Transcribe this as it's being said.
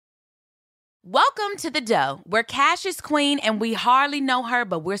Welcome to The Dough, where Cash is queen and we hardly know her,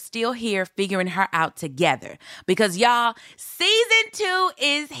 but we're still here figuring her out together. Because y'all, season 2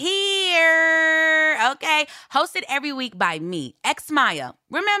 is here, okay? Hosted every week by me, X Maya.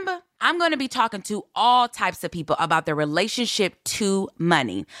 Remember, I'm going to be talking to all types of people about their relationship to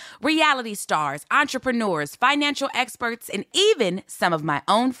money. Reality stars, entrepreneurs, financial experts, and even some of my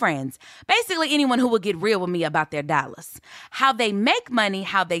own friends. Basically anyone who will get real with me about their dollars. How they make money,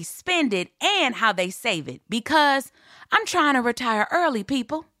 how they spend it, and how they save it. Because I'm trying to retire early,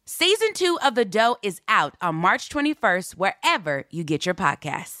 people. Season 2 of The Dough is out on March 21st, wherever you get your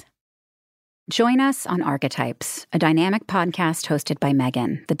podcasts. Join us on Archetypes, a dynamic podcast hosted by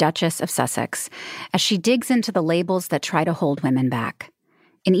Meghan, the Duchess of Sussex, as she digs into the labels that try to hold women back.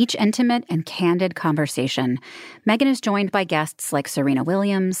 In each intimate and candid conversation, Meghan is joined by guests like Serena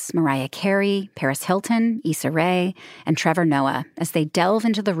Williams, Mariah Carey, Paris Hilton, Issa Rae, and Trevor Noah as they delve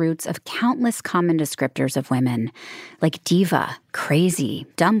into the roots of countless common descriptors of women, like diva, crazy,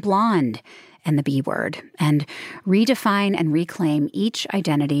 dumb blonde, and the B word, and redefine and reclaim each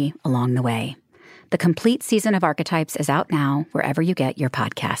identity along the way. The complete season of Archetypes is out now wherever you get your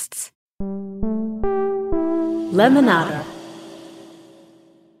podcasts. Lemonada.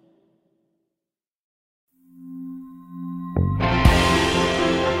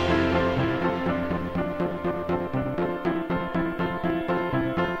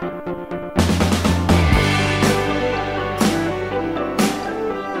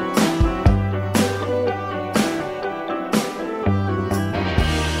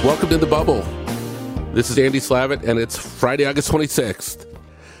 Welcome to The Bubble. This is Andy Slavitt, and it's Friday, August 26th.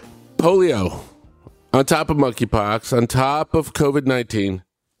 Polio, on top of monkeypox, on top of COVID-19.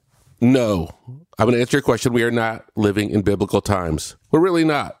 No, I'm going to answer your question. We are not living in biblical times. We're really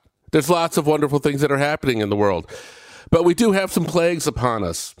not. There's lots of wonderful things that are happening in the world, but we do have some plagues upon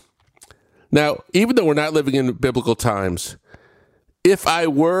us. Now, even though we're not living in biblical times, if I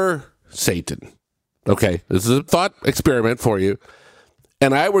were Satan, okay, this is a thought experiment for you,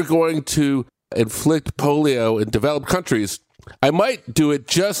 and I were going to inflict polio in developed countries, I might do it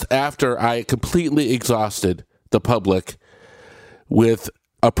just after I completely exhausted the public with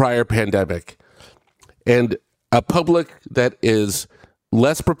a prior pandemic. And a public that is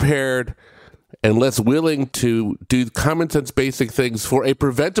less prepared and less willing to do common sense basic things for a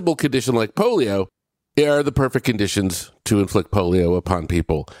preventable condition like polio are the perfect conditions to inflict polio upon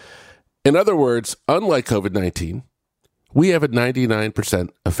people. In other words, unlike COVID-19, we have a 99%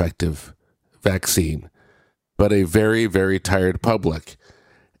 effective vaccine, but a very, very tired public.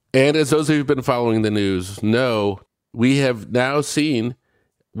 And as those of you who've been following the news know, we have now seen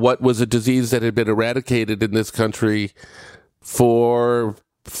what was a disease that had been eradicated in this country for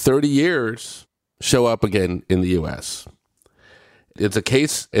 30 years show up again in the U.S. It's a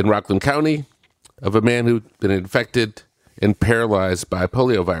case in Rockland County of a man who'd been infected and paralyzed by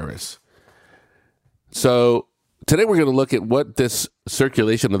poliovirus. So today we're going to look at what this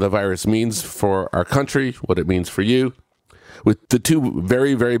circulation of the virus means for our country, what it means for you, with the two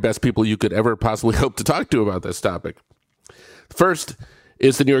very, very best people you could ever possibly hope to talk to about this topic. First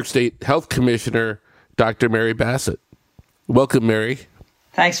is the New York State Health Commissioner, Dr. Mary Bassett. Welcome, Mary.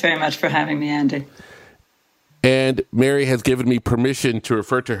 Thanks very much for having me, Andy. And Mary has given me permission to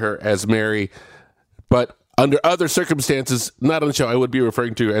refer to her as Mary, but under other circumstances, not on the show, I would be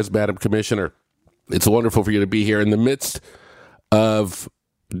referring to her as Madam Commissioner. It's wonderful for you to be here in the midst of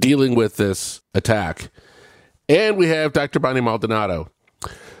dealing with this attack. And we have Dr. Bonnie Maldonado,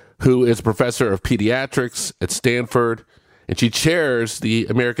 who is a professor of pediatrics at Stanford, and she chairs the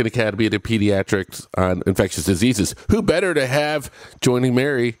American Academy of Pediatrics on Infectious Diseases. Who better to have joining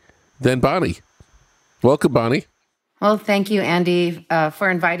Mary than Bonnie? Welcome, Bonnie. Well, thank you, Andy, for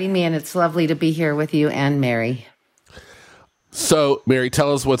inviting me, and it's lovely to be here with you and Mary. So, Mary,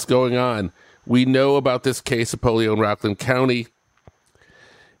 tell us what's going on. We know about this case of polio in Rockland County.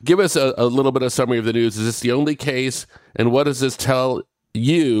 Give us a little bit of summary of the news. Is this the only case? And what does this tell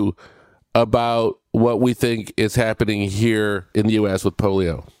you about what we think is happening here in the U.S. with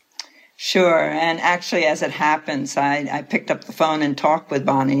polio? Sure. And actually, as it happens, I picked up the phone and talked with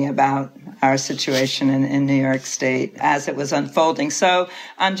Bonnie about our situation in New York State as it was unfolding. So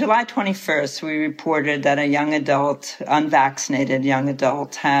on July 21st, we reported that a young adult, unvaccinated young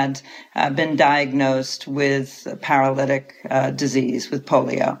adult, had been diagnosed with paralytic disease, with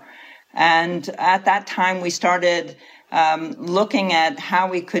polio. And at that time, we started looking at how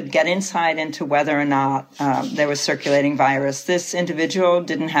we could get insight into whether or not there was circulating virus. This individual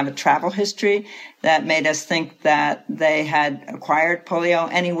didn't have a travel history that made us think that they had acquired polio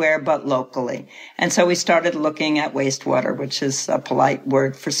anywhere but locally. And so we started looking at wastewater, which is a polite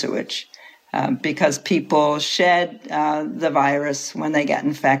word for sewage. because people shed the virus when they get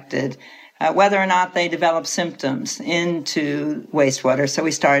infected, whether or not they develop symptoms into wastewater. So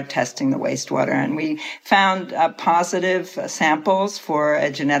we started testing the wastewater, and we found positive samples for a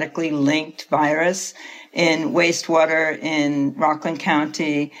genetically linked virus in wastewater in Rockland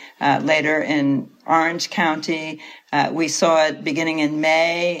County, later in Orange County. We saw it beginning in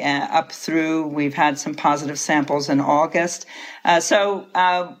May up through, we've had some positive samples in August. So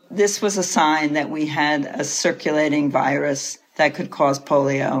this was a sign that we had a circulating virus that could cause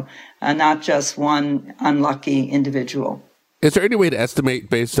polio, not just one unlucky individual. Is there any way to estimate,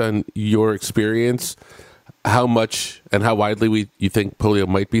 based on your experience, how much and how widely you think polio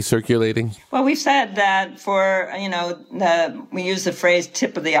might be circulating? Well, we've said that we use the phrase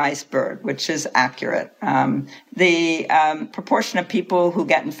tip of the iceberg, which is accurate. The proportion of people who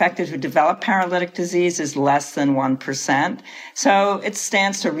get infected who develop paralytic disease is less than 1%. So it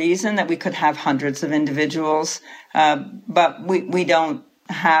stands to reason that we could have hundreds of individuals, but we don't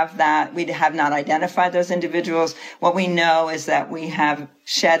have that. We have not identified those individuals. What we know is that we have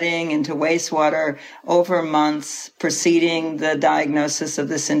shedding into wastewater over months preceding the diagnosis of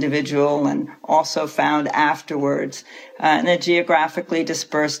this individual, and also found afterwards in a geographically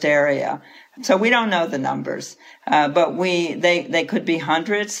dispersed area. So we don't know the numbers, but they could be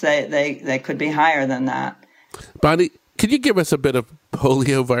hundreds. They could be higher than that. Bonnie, could you give us a bit of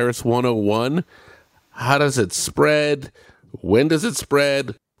polio virus 101? How does it spread? When does it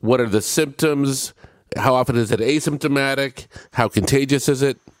spread? What are the symptoms? How often is it asymptomatic? How contagious is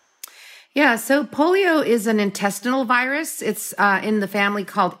it? Yeah, so polio is an intestinal virus. It's in the family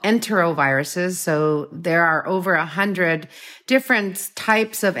called enteroviruses. So there are over 100 different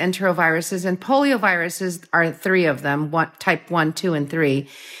types of enteroviruses, and polioviruses are 3 of them, type 1, 2, and 3.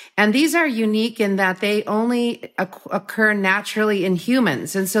 And these are unique in that they only occur naturally in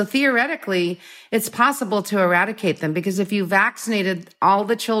humans. And so theoretically, it's possible to eradicate them, because if you vaccinated all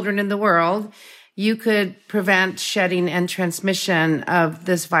the children in the world, you could prevent shedding and transmission of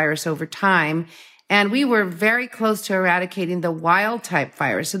this virus over time. And we were very close to eradicating the wild type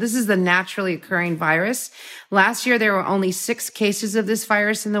virus. So this is the naturally occurring virus. Last year, there were only 6 cases of this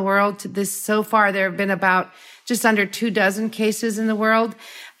virus in the world. So far, there have been about just under 24 cases in the world.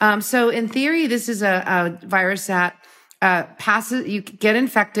 So in theory, this is a virus that passes, you get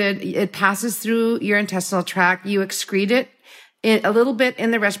infected, it passes through your intestinal tract, you excrete it a little bit in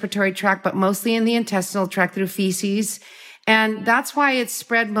the respiratory tract, but mostly in the intestinal tract through feces. And that's why it's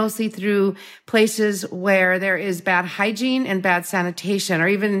spread mostly through places where there is bad hygiene and bad sanitation, or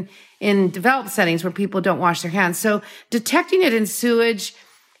even in developed settings where people don't wash their hands. So detecting it in sewage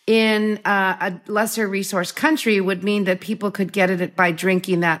in a lesser resource country would mean that people could get it by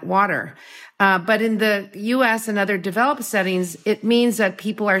drinking that water. But in the U.S. and other developed settings, it means that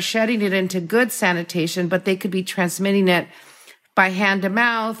people are shedding it into good sanitation, but they could be transmitting it by hand to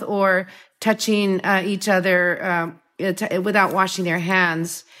mouth or touching each other without washing their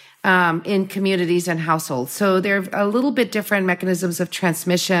hands in communities and households. So there are a little bit different mechanisms of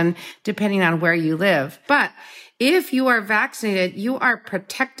transmission depending on where you live. But if you are vaccinated, you are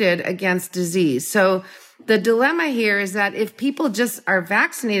protected against disease. So the dilemma here is that if people just are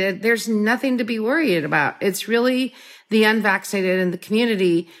vaccinated, there's nothing to be worried about. It's really the unvaccinated in the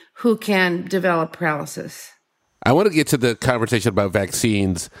community who can develop paralysis. I want to get to the conversation about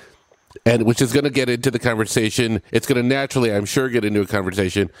vaccines, and which is going to get into the conversation. It's going to naturally, I'm sure, get into a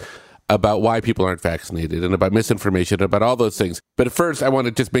conversation about why people aren't vaccinated and about misinformation, about all those things. But at first, I want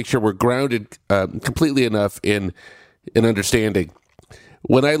to just make sure we're grounded completely enough in understanding.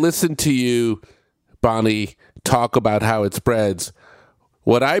 When I listen to you, Bonnie, talk about how it spreads,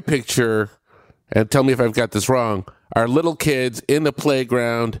 what I picture, and tell me if I've got this wrong, are little kids in the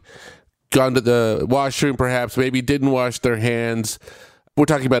playground, gone to the washroom perhaps, maybe didn't wash their hands. We're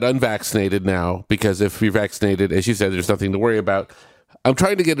talking about unvaccinated now, because if you're vaccinated, as you said, there's nothing to worry about. I'm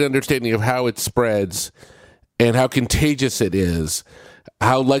trying to get an understanding of how it spreads and how contagious it is,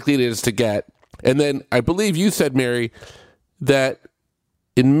 how likely it is to get. And then I believe you said, Mary, that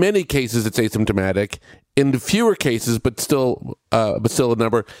in many cases it's asymptomatic. In fewer cases, but still a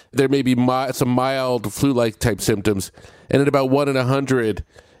number, there may be some mild flu-like type symptoms. And in about 1 in 100,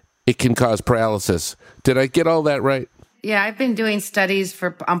 it can cause paralysis. Did I get all that right? Yeah, I've been doing studies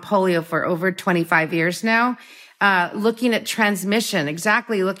on polio for over 25 years now, looking at transmission of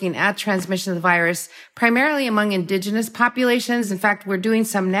the virus, primarily among indigenous populations. In fact, we're doing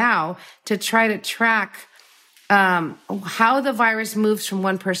some now to try to track how the virus moves from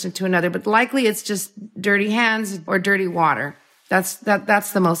one person to another. But likely it's just dirty hands or dirty water. That's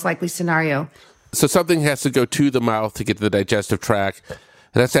the most likely scenario. So something has to go to the mouth to get to the digestive tract.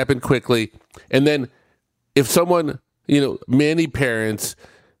 It has to happen quickly. And then if someone, many parents,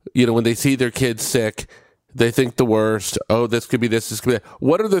 when they see their kids sick, they think the worst. Oh, this could be this could be that.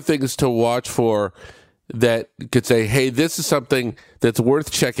 What are the things to watch for that could say, hey, this is something that's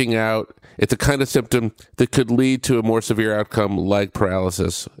worth checking out? It's a kind of symptom that could lead to a more severe outcome like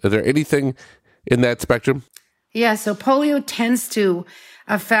paralysis. Is there anything in that spectrum? Yeah, so polio tends to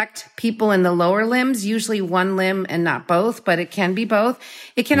affect people in the lower limbs, usually one limb and not both, but it can be both.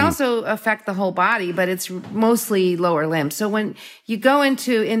 It can also affect the whole body, but it's mostly lower limbs. So when you go in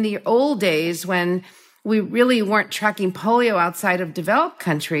the old days when we really weren't tracking polio outside of developed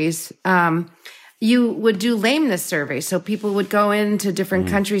countries, you would do lameness surveys. So people would go into different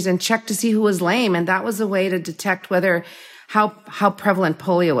countries and check to see who was lame. And that was a way to detect how prevalent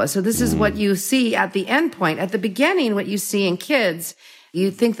polio was. So this is what you see at the end point. At the beginning, what you see in kids, you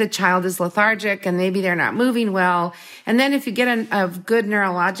think the child is lethargic and maybe they're not moving well. And then if you get a good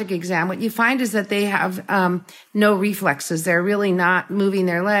neurologic exam, what you find is that they have no reflexes. They're really not moving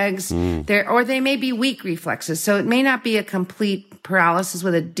their legs. Or they may be weak reflexes. So it may not be a complete paralysis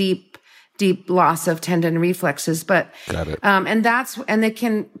with a deep loss of tendon reflexes, but got it. And it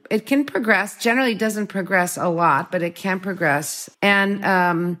can progress. Generally doesn't progress a lot, but it can progress.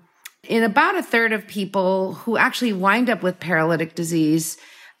 And in about a third of people who actually wind up with paralytic disease,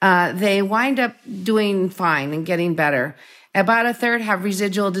 they wind up doing fine and getting better. About a third have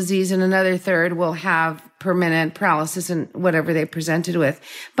residual disease, and another third will have permanent paralysis and whatever they presented with.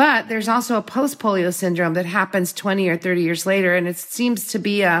 But there's also a post-polio syndrome that happens 20 or 30 years later, and it seems to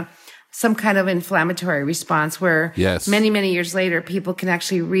be some kind of inflammatory response where many, many years later, people can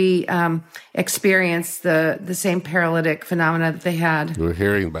actually experience the same paralytic phenomena that they had. We're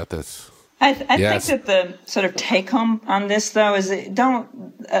hearing about this. I think that the sort of take home on this, though, is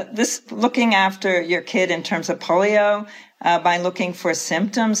looking after your kid in terms of polio by looking for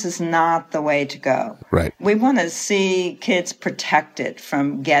symptoms is not the way to go. Right. We want to see kids protected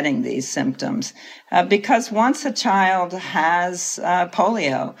from getting these symptoms because once a child has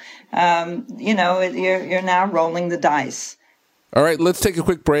polio, you're now rolling the dice. All right, let's take a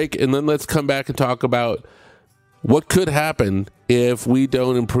quick break and then let's come back and talk about what could happen if we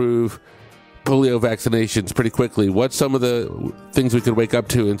don't improve polio vaccinations pretty quickly. What's some of the things we could wake up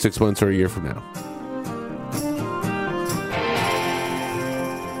to in 6 months or a year from now?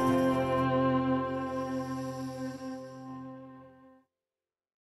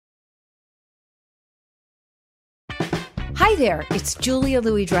 Hi there, it's Julia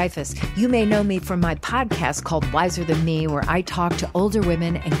Louis-Dreyfus. You may know me from my podcast called Wiser Than Me, where I talk to older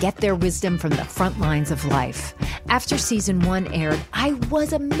women and get their wisdom from the front lines of life. After season 1 aired, I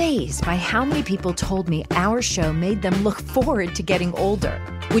was amazed by how many people told me our show made them look forward to getting older,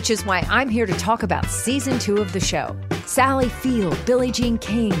 which is why I'm here to talk about season 2 of the show. Sally Field, Billie Jean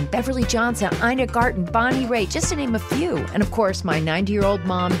King, Beverly Johnson, Ina Garten, Bonnie Raitt, just to name a few. And of course, my 90-year-old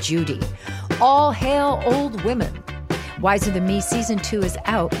mom, Judy. All hail old women. Wiser Than Me Season 2 is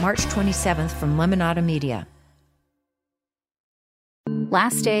out March 27th from Lemonada Media.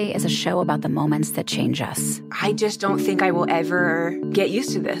 Last Day is a show about the moments that change us. I just don't think I will ever get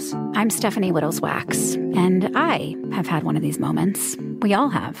used to this. I'm Stephanie Whittleswax, and I have had one of these moments. We all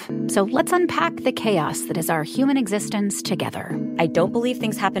have. So let's unpack the chaos that is our human existence together. I don't believe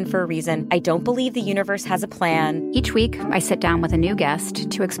things happen for a reason. I don't believe the universe has a plan. Each week, I sit down with a new guest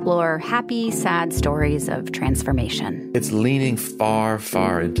to explore happy, sad stories of transformation. It's leaning far,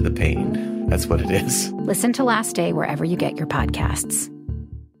 far into the pain. That's what it is. Listen to Last Day wherever you get your podcasts.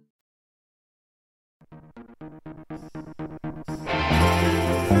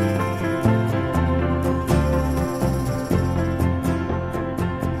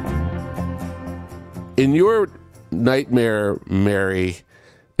 In your nightmare, Mary,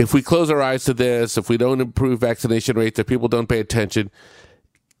 if we close our eyes to this, if we don't improve vaccination rates, if people don't pay attention,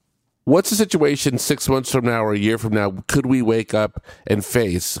 what's the situation 6 months from now or a year from now could we wake up and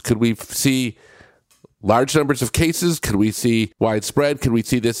face? Could we see large numbers of cases? Could we see widespread? Could we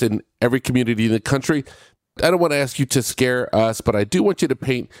see this in every community in the country? I don't want to ask you to scare us, but I do want you to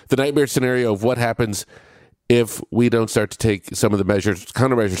paint the nightmare scenario of what happens if we don't start to take some of the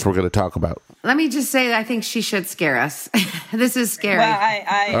countermeasures we're going to talk about. Let me just say that I think she should scare us. This is scary.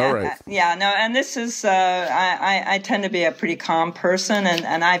 Well, All right. And this is, I tend to be a pretty calm person,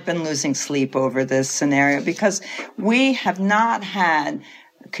 and I've been losing sleep over this scenario because we have not had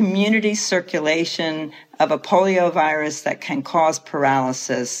community circulation of a polio virus that can cause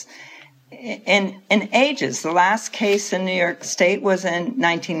paralysis in ages. The last case in New York State was in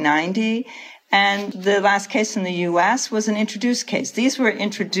 1990. And the last case in the U.S. was an introduced case. These were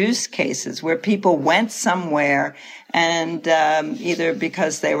introduced cases where people went somewhere and either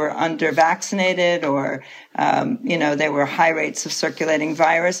because they were under-vaccinated or, there were high rates of circulating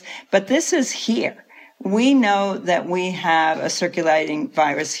virus. But this is here. We know that we have a circulating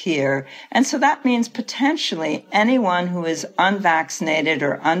virus here. And so that means potentially anyone who is unvaccinated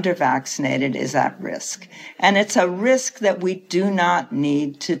or under-vaccinated is at risk. And it's a risk that we do not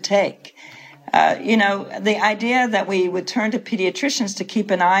need to take. The idea that we would turn to pediatricians to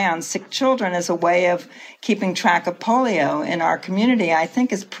keep an eye on sick children as a way of keeping track of polio in our community, I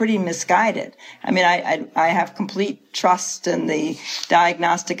think is pretty misguided. I mean, I have complete trust in the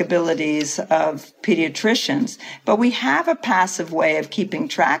diagnostic abilities of pediatricians, but we have a passive way of keeping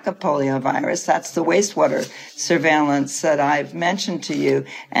track of poliovirus. That's the wastewater surveillance that I've mentioned to you.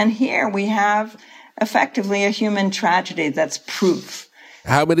 And here we have effectively a human tragedy that's proof.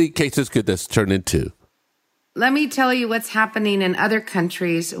 How many cases could this turn into? Let me tell you what's happening in other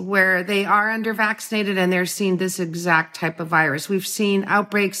countries where they are under-vaccinated and they're seeing this exact type of virus. We've seen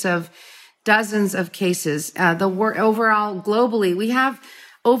outbreaks of dozens of cases. Overall, globally, we have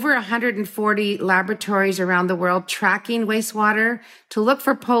over 140 laboratories around the world tracking wastewater to look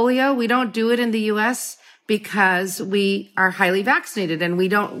for polio. We don't do it in the U.S. because we are highly vaccinated and we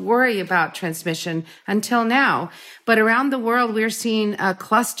don't worry about transmission until now. But around the world, we're seeing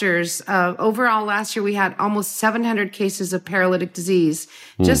clusters. Overall, last year, we had almost 700 cases of paralytic disease,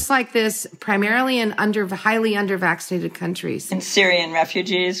 just like this, primarily in highly under-vaccinated countries. In Syrian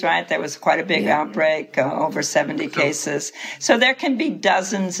refugees, right? There was quite a big outbreak, over 70 cases. So there can be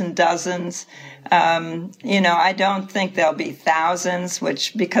dozens and dozens. I don't think there'll be thousands,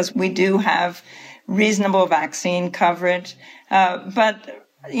 because we do have reasonable vaccine coverage. But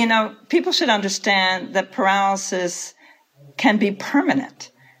people should understand that paralysis can be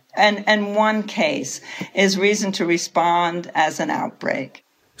permanent. And one case is reason to respond as an outbreak.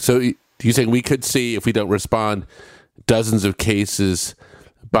 So you saying we could see, if we don't respond, dozens of cases?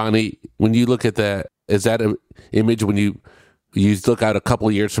 Bonnie, when you look at that, is that an image when you look out a couple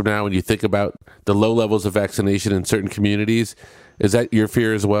of years from now and you think about the low levels of vaccination in certain communities? Is that your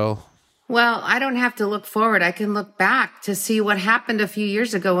fear as well? Well, I don't have to look forward. I can look back to see what happened a few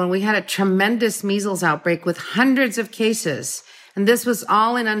years ago when we had a tremendous measles outbreak with hundreds of cases. And this was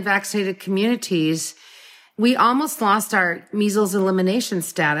all in unvaccinated communities. We almost lost our measles elimination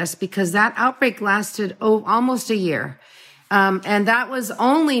status because that outbreak lasted almost a year. And that was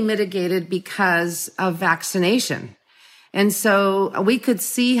only mitigated because of vaccination. And so we could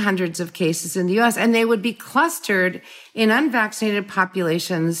see hundreds of cases in the U.S. and they would be clustered in unvaccinated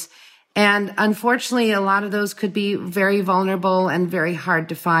populations. And unfortunately, a lot of those could be very vulnerable and very hard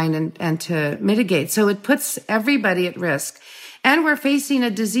to find and to mitigate. So it puts everybody at risk. And we're facing a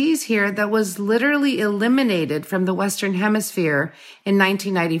disease here that was literally eliminated from the Western Hemisphere in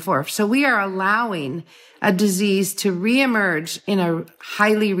 1994. So we are allowing a disease to reemerge in a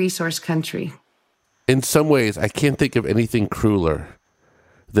highly resourced country. In some ways, I can't think of anything crueler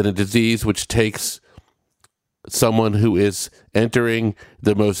than a disease which takes someone who is entering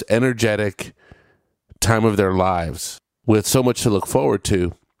the most energetic time of their lives with so much to look forward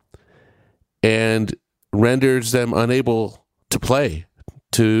to and renders them unable to play,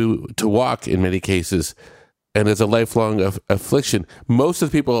 to walk in many cases, and as a lifelong affliction. Most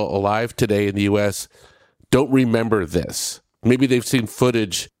of the people alive today in the U.S. don't remember this. Maybe they've seen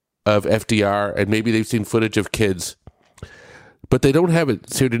footage of FDR and maybe they've seen footage of kids, but they don't have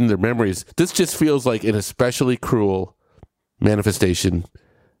it seared in their memories. This just feels like an especially cruel manifestation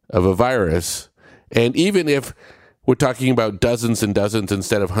of a virus. And even if we're talking about dozens and dozens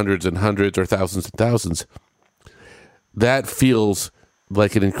instead of hundreds and hundreds or thousands and thousands, that feels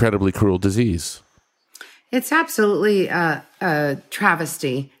like an incredibly cruel disease. It's absolutely a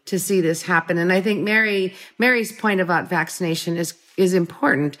travesty to see this happen. And I think Mary's point about vaccination is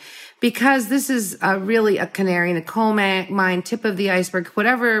important because this is really a canary in a coal mine, tip of the iceberg,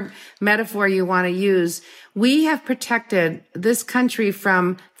 whatever metaphor you want to use. We have protected this country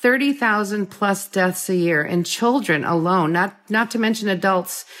from 30,000 plus deaths a year in children alone, not to mention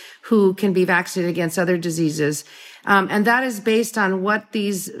adults who can be vaccinated against other diseases. And that is based on what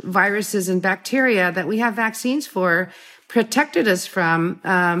these viruses and bacteria that we have vaccines for protected us from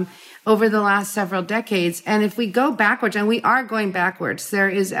over the last several decades. And if we go backwards, and we are going backwards, there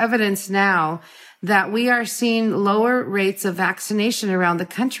is evidence now that we are seeing lower rates of vaccination around the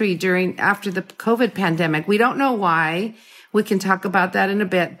country after the COVID pandemic. We don't know why. We can talk about that in a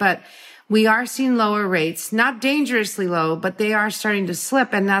bit, but we are seeing lower rates, not dangerously low, but they are starting to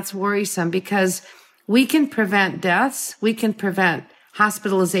slip. And that's worrisome because we can prevent deaths. We can prevent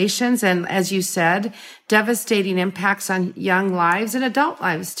hospitalizations, and as you said, devastating impacts on young lives and adult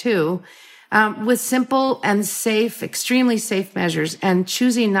lives too, with simple and safe, extremely safe measures. And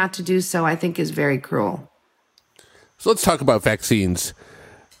choosing not to do so, I think, is very cruel. So let's talk about vaccines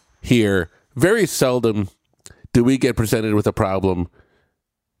here. Very seldom do we get presented with a problem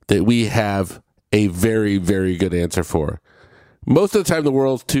that we have a very, very good answer for. Most of the time, the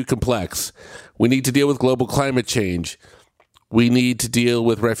world's too complex. We need to deal with global climate change. We need to deal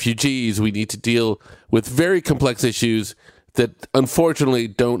with refugees. We need to deal with very complex issues that unfortunately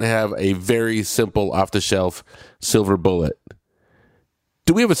don't have a very simple off-the-shelf silver bullet.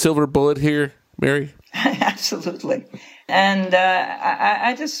 Do we have a silver bullet here, Mary? Absolutely. And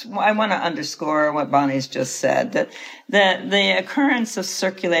I want to underscore what Bonnie's just said, that the occurrence of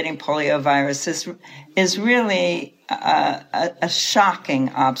circulating poliovirus is really a shocking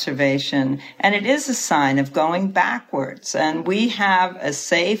observation, and it is a sign of going backwards. And we have a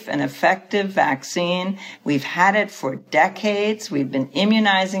safe and effective vaccine. We've had it for decades. We've been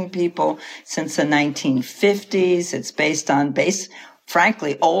immunizing people since the 1950s. It's based on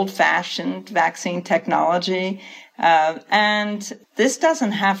frankly, old-fashioned vaccine technology. And this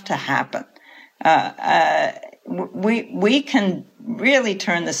doesn't have to happen. We can really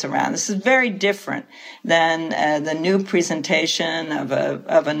turn this around. This is very different than the new presentation of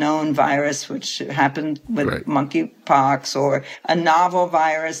a known virus, which happened with monkeypox, or a novel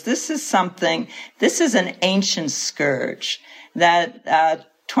virus. This is an ancient scourge that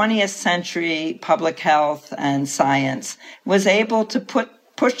 20th century public health and science was able to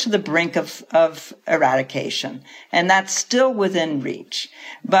push to the brink of eradication. And that's still within reach.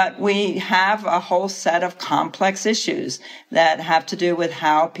 But we have a whole set of complex issues that have to do with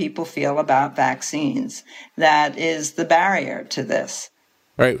how people feel about vaccines. That is the barrier to this.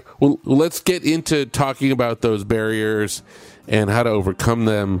 All right. Well, let's get into talking about those barriers and how to overcome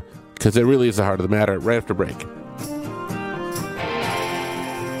them, because it really is the heart of the matter, right after break.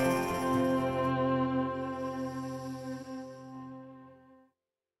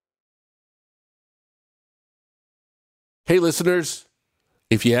 Hey, listeners,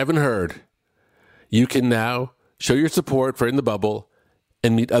 if you haven't heard, you can now show your support for In the Bubble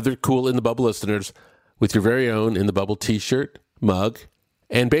and meet other cool In the Bubble listeners with your very own In the Bubble t-shirt, mug,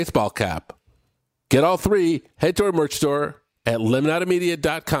 and baseball cap. Get all three. Head to our merch store at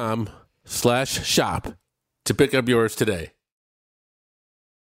lemonadamedia.com/shop to pick up yours today.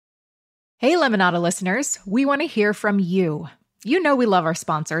 Hey, Lemonada listeners, we want to hear from you. You know we love our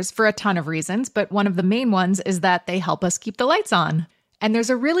sponsors for a ton of reasons, but one of the main ones is that they help us keep the lights on. And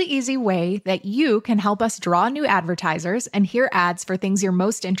there's a really easy way that you can help us draw new advertisers and hear ads for things you're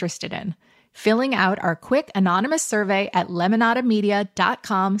most interested in. Filling out our quick anonymous survey at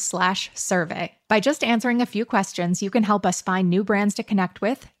lemonadamedia.com/survey. By just answering a few questions, you can help us find new brands to connect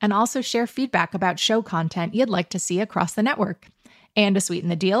with and also share feedback about show content you'd like to see across the network. And to sweeten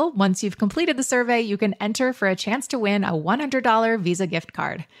the deal, once you've completed the survey, you can enter for a chance to win a $100 Visa gift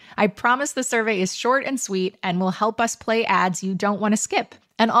card. I promise the survey is short and sweet and will help us play ads you don't want to skip,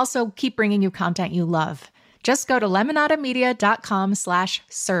 and also keep bringing you content you love. Just go to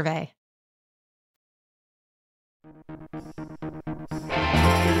lemonadamedia.com/survey.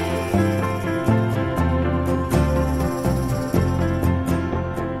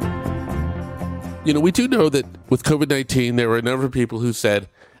 You know, we do know that with COVID-19, there were a number of people who said,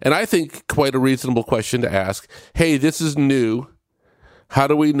 and I think quite a reasonable question to ask, hey, this is new. How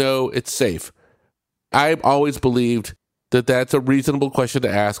do we know it's safe? I've always believed that that's a reasonable question to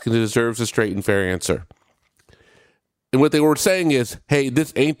ask and it deserves a straight and fair answer. And what they were saying is, hey,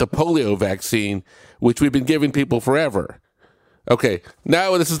 this ain't the polio vaccine, which we've been giving people forever. Okay,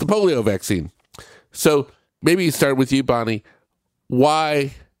 now this is the polio vaccine. So maybe start with you, Bonnie.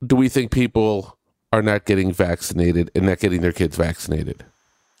 Why do we think people are not getting vaccinated and not getting their kids vaccinated?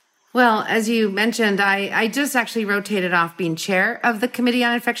 Well, as you mentioned, I just actually rotated off being chair of the Committee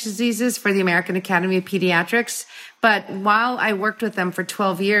on Infectious Diseases for the American Academy of Pediatrics. But while I worked with them for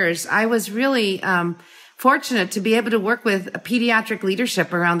 12 years, I was really fortunate to be able to work with a pediatric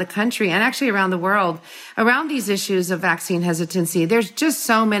leadership around the country and actually around the world around these issues of vaccine hesitancy. There's just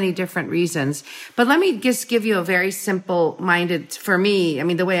so many different reasons. But let me just give you a very simple-minded, for me, I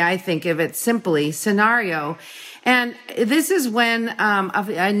mean, the way I think of it simply, scenario. And this is when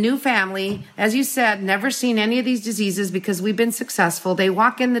a new family, as you said, never seen any of these diseases because we've been successful. They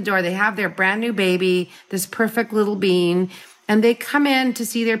walk in the door, they have their brand new baby, this perfect little being, and they come in to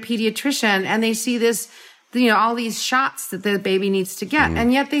see their pediatrician and they see this, you know, all these shots that the baby needs to get.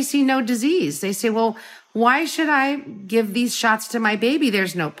 And yet they see no disease. They say, well, why should I give these shots to my baby?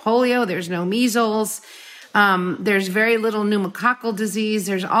 There's no polio. There's no measles. There's very little pneumococcal disease.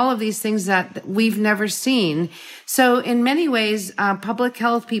 There's all of these things that we've never seen. So in many ways, public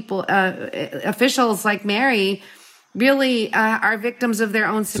health people, officials like Mary, really are victims of their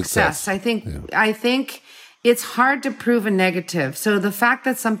own success. I think it's hard to prove a negative. So the fact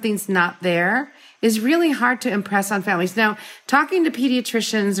that something's not there is really hard to impress on families. Now, talking to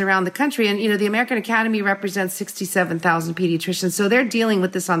pediatricians around the country, and, the American Academy represents 67,000 pediatricians, so they're dealing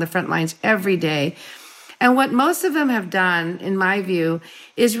with this on the front lines every day. And what most of them have done, in my view,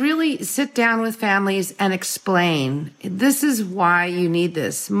 is really sit down with families and explain, this is why you need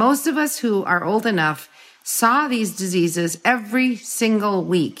this. Most of us who are old enough saw these diseases every single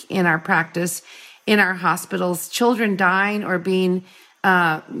week in our practice, in our hospitals, children dying or being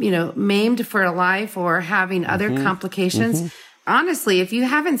maimed for a life or having other complications. Honestly, if you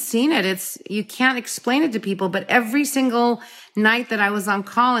haven't seen it, you can't explain it to people. But every single night that I was on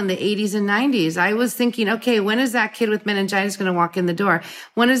call in the 80s and 90s, I was thinking, okay, when is that kid with meningitis going to walk in the door?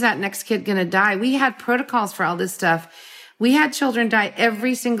 When is that next kid going to die? We had protocols for all this stuff. We had children die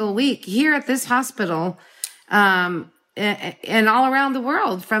every single week here at this hospital, and all around the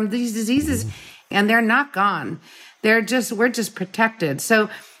world from these diseases, and they're not gone. We're just protected. So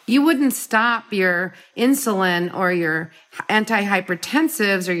you wouldn't stop your insulin or your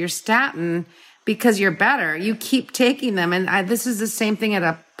antihypertensives or your statin because you're better. You keep taking them. And this is the same thing at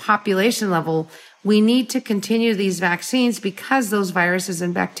a population level. We need to continue these vaccines because those viruses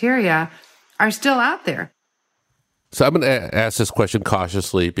and bacteria are still out there. So I'm going to ask this question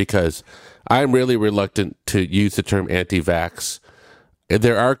cautiously because I'm really reluctant to use the term anti-vax.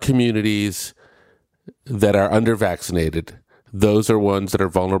 There are communities that are under-vaccinated. Those are ones that are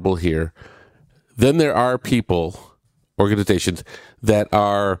vulnerable here. Then there are people, organizations, that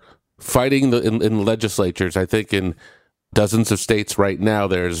are fighting in legislatures. I think in dozens of states right now,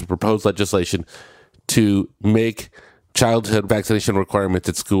 there's proposed legislation to make childhood vaccination requirements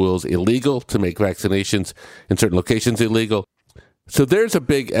at schools illegal, to make vaccinations in certain locations illegal. So there's a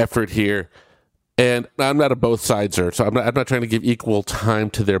big effort here. And I'm not a both sideser, so I'm not trying to give equal time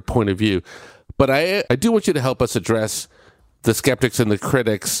to their point of view. But I do want you to help us address the skeptics and the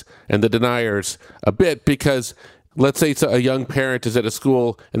critics and the deniers a bit, because let's say a young parent is at a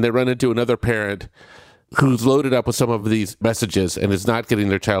school and they run into another parent who's loaded up with some of these messages and is not getting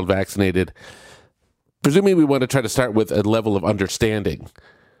their child vaccinated. Presumably we want to try to start with a level of understanding,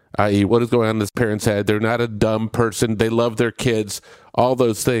 i.e. what is going on in this parent's head. They're not a dumb person. They love their kids, all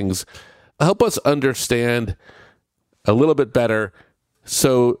those things. Help us understand a little bit better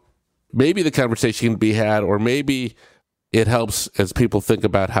so maybe the conversation can be had, or maybe it helps as people think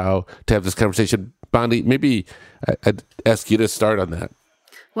about how to have this conversation. Bonnie, maybe I'd ask you to start on that.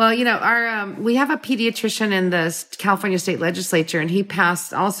 Well, we have a pediatrician in the California State Legislature, and he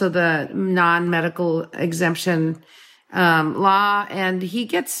passed also the non-medical exemption law, and he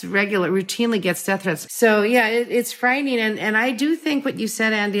routinely gets death threats. So yeah, it's frightening. And I do think what you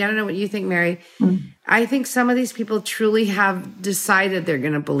said, Andy, I don't know what you think, Mary. I think some of these people truly have decided they're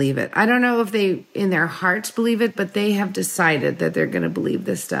going to believe it. I don't know if they in their hearts believe it, but they have decided that they're going to believe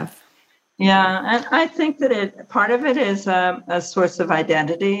this stuff. Yeah, and I think that part of it is a source of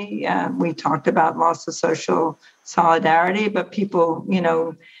identity. We talked about loss of social solidarity, but people,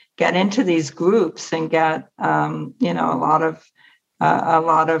 get into these groups and get, a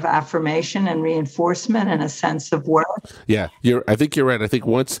lot of affirmation and reinforcement and a sense of worth. Yeah, I think you're right. I think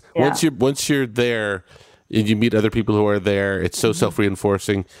once you're there and you meet other people who are there, it's so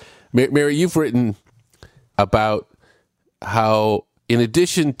self-reinforcing. Mary, you've written about how, in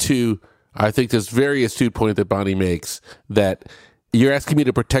addition to, I think, this very astute point that Bonnie makes, that you're asking me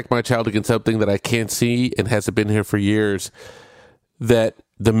to protect my child against something that I can't see and hasn't been here for years, that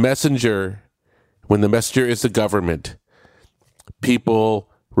the messenger, when the messenger is the government, people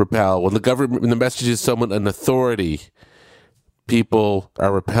repel. When the message is someone, an authority, people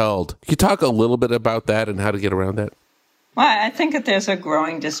are repelled. Can you talk a little bit about that and how to get around that? Well, I think that there's a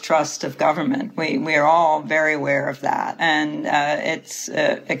growing distrust of government. We are all very aware of that. And it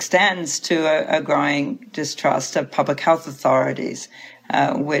extends to a growing distrust of public health authorities,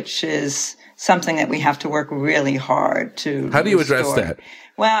 which is something that we have to work really hard to How do you address that?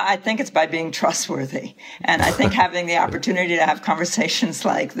 Well, I think it's by being trustworthy. And I think having the opportunity to have conversations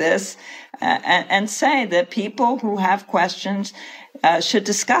like this and say that people who have questions should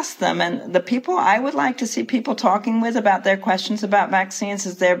discuss them. And the people I would like to see people talking with about their questions about vaccines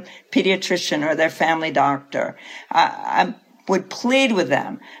is their pediatrician or their family doctor. I would plead with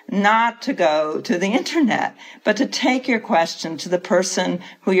them not to go to the internet, but to take your question to the person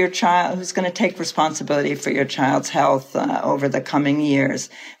who's going to take responsibility for your child's health over the coming years.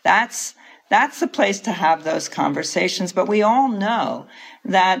 That's that's the place to have those conversations. But we all know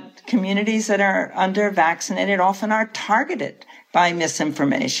that communities that are under-vaccinated often are targeted by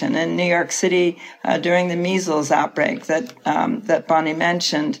misinformation. In New York City, during the measles outbreak that Bonnie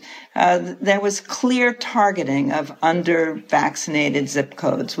mentioned, there was clear targeting of under-vaccinated zip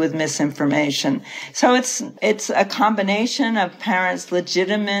codes with misinformation. So it's a combination of parents'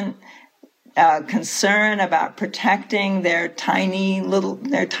 legitimate concern about protecting their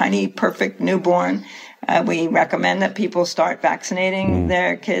tiny perfect newborn. We recommend that people start vaccinating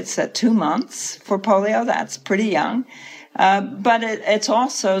their kids at 2 months for polio. That's pretty young. But it's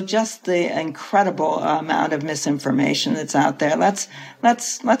also just the incredible amount of misinformation that's out there. Let's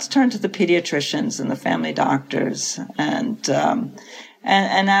turn to the pediatricians and the family doctors and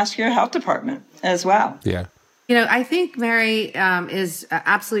ask your health department as well. Yeah. I think Mary is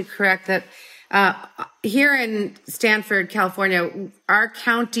absolutely correct that here in Stanford, California, our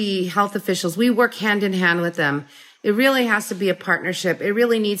county health officials, we work hand in hand with them. It really has to be a partnership. It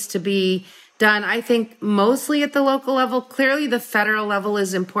really needs to be done, I think, mostly at the local level. Clearly, the federal level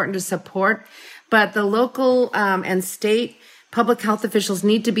is important to support, but the local and state public health officials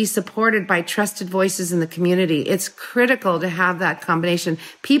need to be supported by trusted voices in the community. It's critical to have that combination.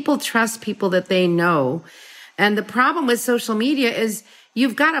 People trust people that they know. And the problem with social media is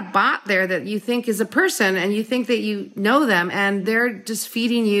you've got a bot there that you think is a person and you think that you know them, and they're just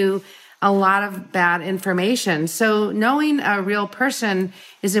feeding you a lot of bad information. So knowing a real person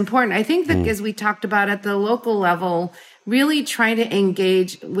is important. I think that as we talked about at the local level, really trying to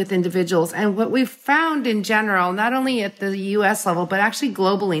engage with individuals. And what we've found in general, not only at the US level, but actually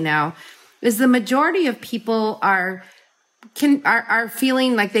globally now, is the majority of people are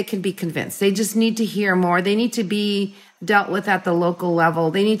feeling like they can be convinced. They just need to hear more. They need to be dealt with at the local level.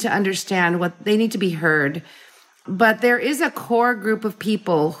 They need to understand they need to be heard. But there is a core group of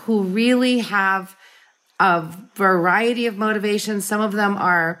people who really have a variety of motivations. Some of them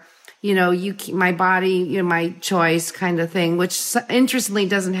are, my body, my choice kind of thing, which interestingly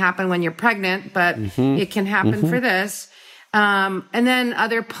doesn't happen when you're pregnant, but it can happen for this. And then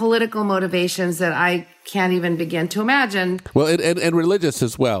other political motivations that I can't even begin to imagine. Well, and religious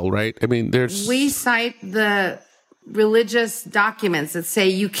as well, right? I mean, we cite the religious documents that say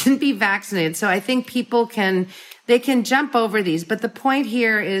you can be vaccinated. So I think people can jump over these. But the point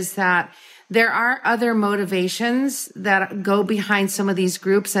here is that there are other motivations that go behind some of these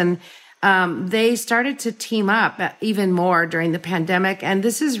groups. And they started to team up even more during the pandemic. And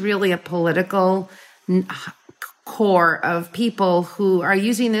this is really a political core of people who are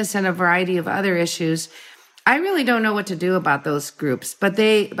using this in a variety of other issues. I really don't know what to do about those groups, but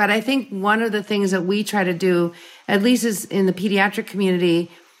I think one of the things that we try to do, at least is in the pediatric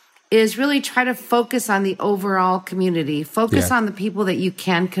community, is really try to focus on the overall community, focus on the people that you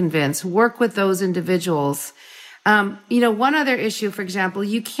can convince, work with those individuals. One other issue, for example,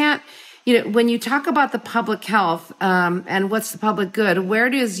 you can't, when you talk about the public health, and what's the public good, where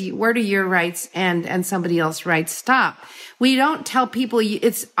do your rights and somebody else's rights stop? We don't tell people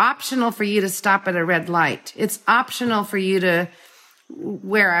it's optional for you to stop at a red light. It's optional for you to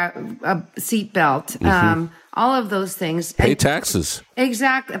wear a seatbelt. All of those things. Pay taxes.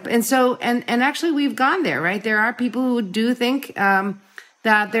 Exactly. And so, and actually we've gone there, right? There are people who do think,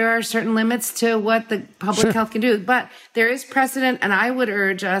 that there are certain limits to what the public health can do, but there is precedent. And I would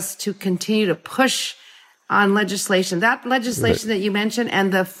urge us to continue to push on legislation, that legislation that you mentioned,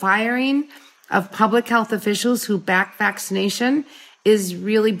 and the firing of public health officials who back vaccination is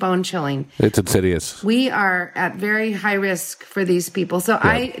really bone chilling. It's insidious. We are at very high risk for these people. So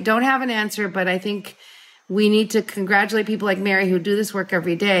I don't have an answer, but I think we need to congratulate people like Mary who do this work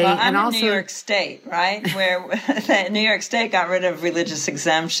every day. Well, I'm in New York State, right, where New York State got rid of religious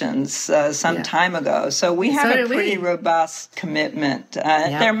exemptions some time ago. So we have a pretty robust commitment.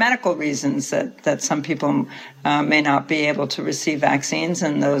 There are medical reasons that some people may not be able to receive vaccines,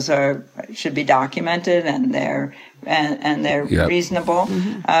 and those should be documented, and they're reasonable.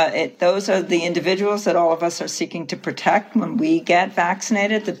 Those are the individuals that all of us are seeking to protect when we get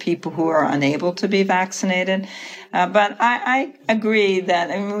vaccinated, the people who are unable to be vaccinated. But I agree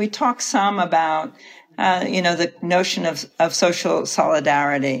that, we talk some about, the notion of social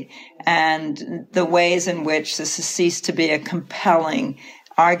solidarity and the ways in which this has ceased to be a compelling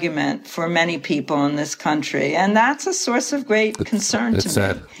argument for many people in this country. And that's a source of great concern to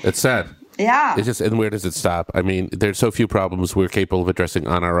me. It's sad. Yeah. It's just, and where does it stop? I mean, there's so few problems we're capable of addressing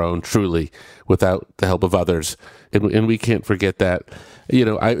on our own, truly, without the help of others. And we can't forget that.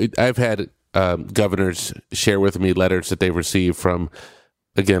 I've had governors share with me letters that they've received from,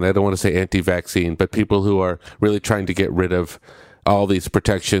 again, I don't want to say anti-vaccine, but people who are really trying to get rid of all these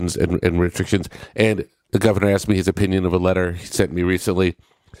protections and restrictions. And the governor asked me his opinion of a letter he sent me recently.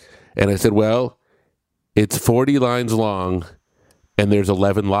 And I said, well, it's 40 lines long and there's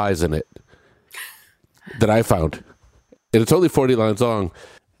 11 lies in it that I found. And it's only 40 lines long.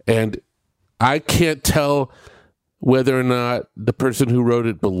 And I can't tell whether or not the person who wrote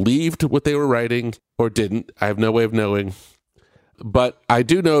it believed what they were writing or didn't. I have no way of knowing. But I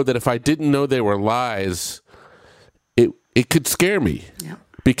do know that if I didn't know they were lies, it could scare me. Yeah.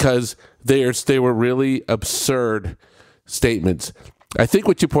 Because they were really absurd statements. I think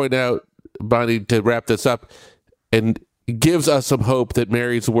what you point out, Bonnie, to wrap this up, and gives us some hope that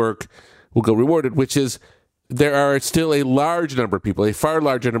Mary's work will go rewarded, which is there are still a large number of people, a far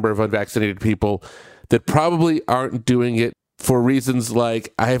larger number of unvaccinated people that probably aren't doing it for reasons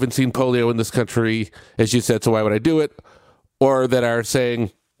like, I haven't seen polio in this country, as you said, so why would I do it? Or that are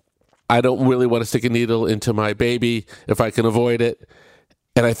saying, I don't really want to stick a needle into my baby if I can avoid it.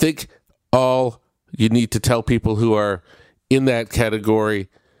 And I think all you need to tell people who are in that category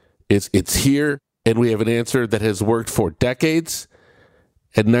is it's here, and we have an answer that has worked for decades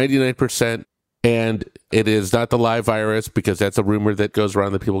at 99%, and it is not the live virus, because that's a rumor that goes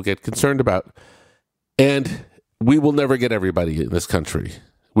around that people get concerned about. And we will never get everybody in this country.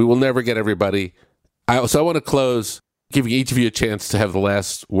 We will never get everybody. So I want to close giving each of you a chance to have the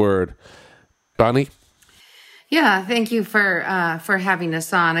last word. Bonnie? Yeah, thank you for having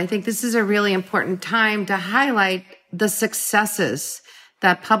us on. I think this is a really important time to highlight the successes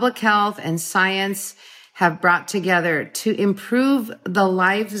that public health and science have brought together to improve the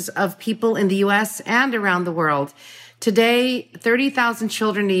lives of people in the U.S. and around the world. Today, 30,000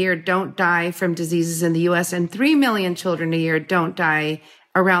 children a year don't die from diseases in the U.S., and 3 million children a year don't die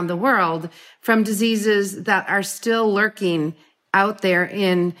around the world from diseases that are still lurking out there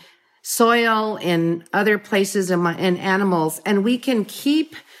in soil, in other places, in animals. And we can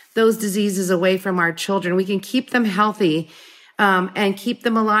keep those diseases away from our children. We can keep them healthy and keep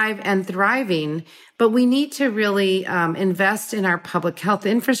them alive and thriving. But we need to really invest in our public health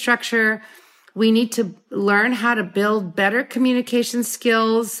infrastructure. We need to learn how to build better communication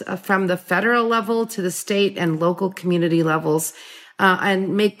skills from the federal level to the state and local community levels,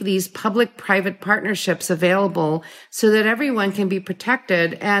 and make these public-private partnerships available so that everyone can be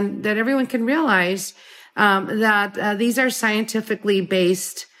protected and that everyone can realize that these are scientifically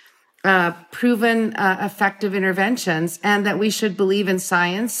based, proven, effective interventions, and that we should believe in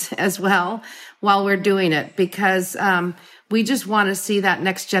science as well while we're doing it, because we just want to see that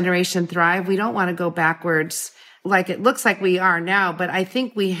next generation thrive. We don't want to go backwards like it looks like we are now, but I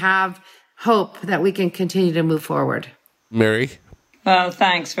think we have hope that we can continue to move forward. Mary? Well,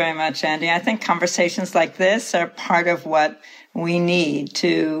 thanks very much, Andy. I think conversations like this are part of what we need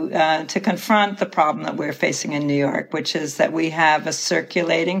to confront the problem that we're facing in New York, which is that we have a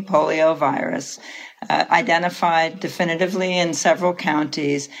circulating polio virus identified definitively in several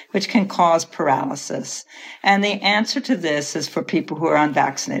counties, which can cause paralysis. And the answer to this is for people who are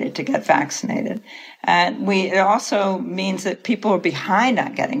unvaccinated to get vaccinated. And it also means that people are behind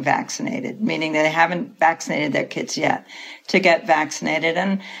on getting vaccinated, meaning that they haven't vaccinated their kids yet to get vaccinated.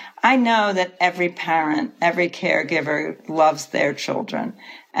 And I know that every parent, every caregiver loves their children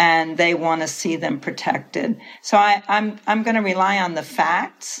and they want to see them protected. So I'm going to rely on the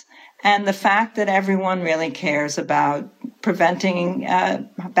facts and the fact that everyone really cares about preventing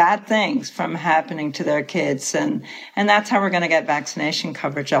bad things from happening to their kids. And that's how we're going to get vaccination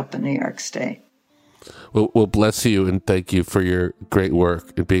coverage up in New York State. Well, bless you and thank you for your great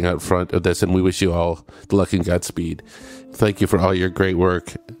work and being out front of this. And we wish you all the luck and Godspeed. Thank you for all your great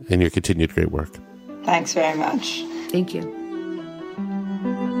work and your continued great work. Thanks very much. Thank you.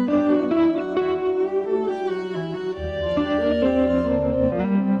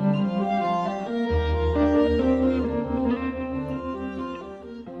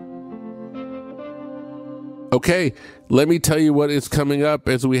 Okay, let me tell you what is coming up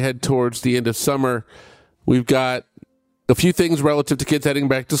as we head towards the end of summer. We've got a few things relative to kids heading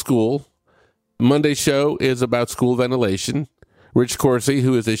back to school. Monday's show is about school ventilation. Rich Corsi,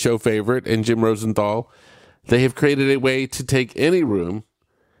 who is a show favorite, and Jim Rosenthal, they have created a way to take any room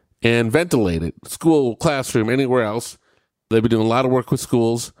and ventilate it. School, classroom, anywhere else. They've been doing a lot of work with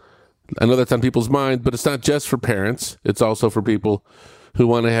schools. I know that's on people's minds, but it's not just for parents. It's also for people who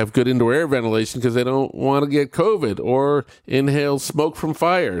want to have good indoor air ventilation because they don't want to get COVID or inhale smoke from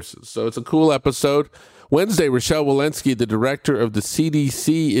fires. So it's a cool episode. Wednesday, Rochelle Walensky, the director of the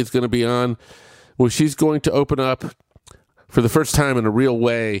CDC, is going to be on, where she's going to open up for the first time in a real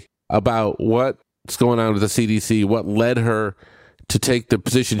way about what's going on with the CDC, what led her to take the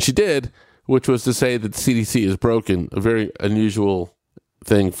position she did, which was to say that the CDC is broken, a very unusual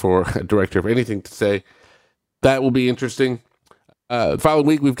thing for a director of anything to say. That will be interesting. The following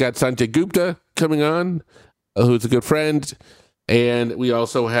week, we've got Sanjay Gupta coming on, who's a good friend. And we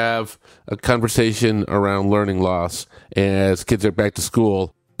also have a conversation around learning loss as kids are back to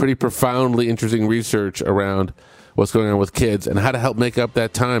school. Pretty profoundly interesting research around what's going on with kids and how to help make up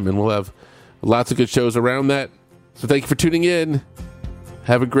that time. And we'll have lots of good shows around that. So thank you for tuning in.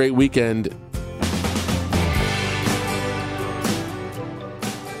 Have a great weekend.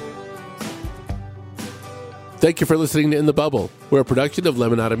 Thank you for listening to In the Bubble. We're a production of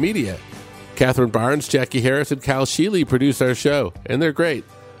Lemonada Media. Catherine Barnes, Jackie Harris, and Cal Sheely produce our show, and they're great.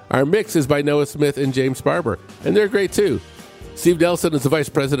 Our mix is by Noah Smith and James Barber, and they're great too. Steve Nelson is the vice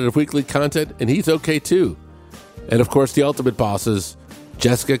president of weekly content, and he's okay too. And of course, the ultimate bosses,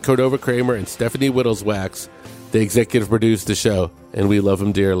 Jessica Cordova-Kramer and Stephanie Whittleswax. They executive produced the show, and we love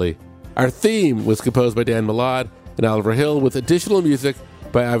them dearly. Our theme was composed by Dan Milad and Oliver Hill, with additional music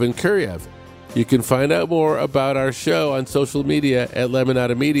by Ivan Kuryev. You can find out more about our show on social media at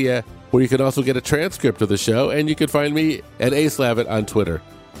Lemonada Media, where you can also get a transcript of the show, and you can find me at AceLavitt on Twitter.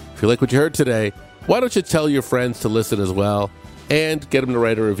 If you like what you heard today, why don't you tell your friends to listen as well, and get them to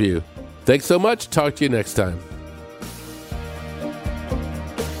write a review. Thanks so much. Talk to you next time.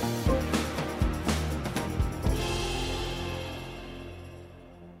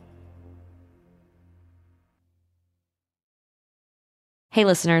 Hey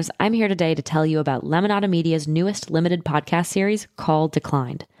listeners, I'm here today to tell you about Lemonada Media's newest limited podcast series called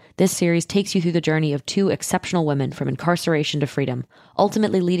Declined. This series takes you through the journey of two exceptional women from incarceration to freedom,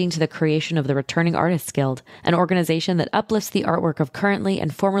 ultimately leading to the creation of the Returning Artists Guild, an organization that uplifts the artwork of currently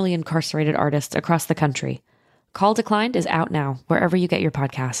and formerly incarcerated artists across the country. Call Declined is out now, wherever you get your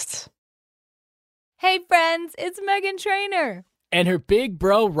podcasts. Hey friends, it's Megan Trainor. And her big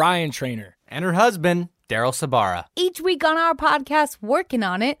bro, Ryan Trainor. And her husband, Daryl Sabara. Each week on our podcast, Working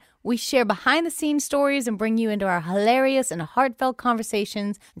on It, we share behind-the-scenes stories and bring you into our hilarious and heartfelt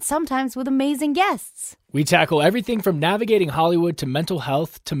conversations, and sometimes with amazing guests. We tackle everything from navigating Hollywood to mental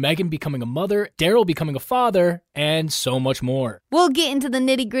health, to Megan becoming a mother, Daryl becoming a father, and so much more. We'll get into the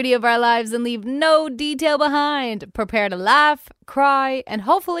nitty-gritty of our lives and leave no detail behind. Prepare to laugh, cry, and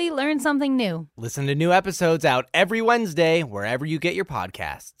hopefully learn something new. Listen to new episodes out every Wednesday, wherever you get your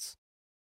podcasts.